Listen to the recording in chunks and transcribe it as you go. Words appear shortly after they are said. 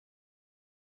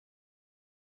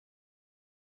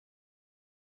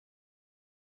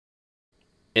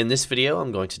In this video,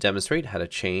 I'm going to demonstrate how to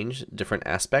change different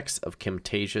aspects of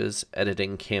Camtasia's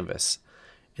editing canvas.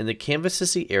 And the canvas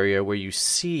is the area where you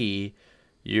see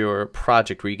your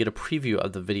project, where you get a preview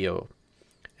of the video.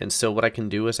 And so what I can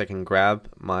do is I can grab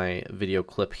my video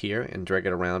clip here and drag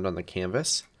it around on the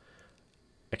canvas.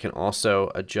 I can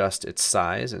also adjust its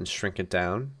size and shrink it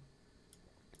down.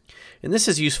 And this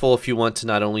is useful if you want to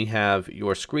not only have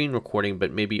your screen recording,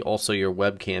 but maybe also your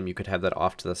webcam. You could have that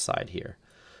off to the side here.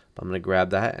 I'm going to grab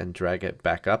that and drag it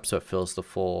back up so it fills the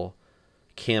full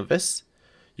canvas.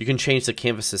 You can change the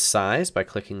canvas's size by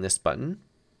clicking this button.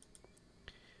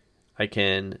 I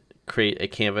can create a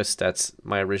canvas that's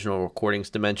my original recording's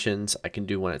dimensions. I can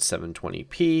do one at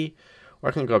 720p, or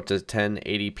I can go up to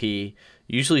 1080p.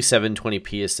 Usually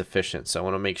 720p is sufficient, so I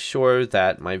want to make sure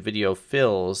that my video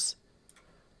fills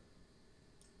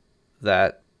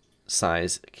that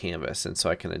size canvas, and so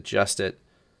I can adjust it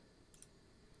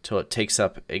till it takes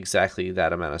up exactly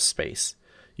that amount of space.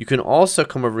 You can also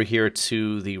come over here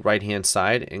to the right hand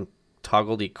side and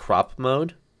toggle the crop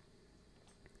mode.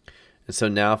 And so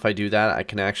now if I do that, I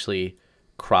can actually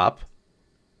crop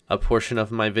a portion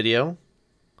of my video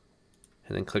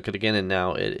and then click it again, and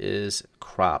now it is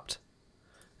cropped.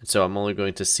 And so I'm only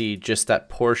going to see just that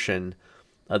portion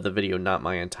of the video, not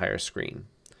my entire screen.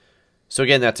 So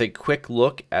again, that's a quick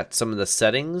look at some of the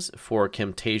settings for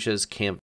Camtasia's canvas.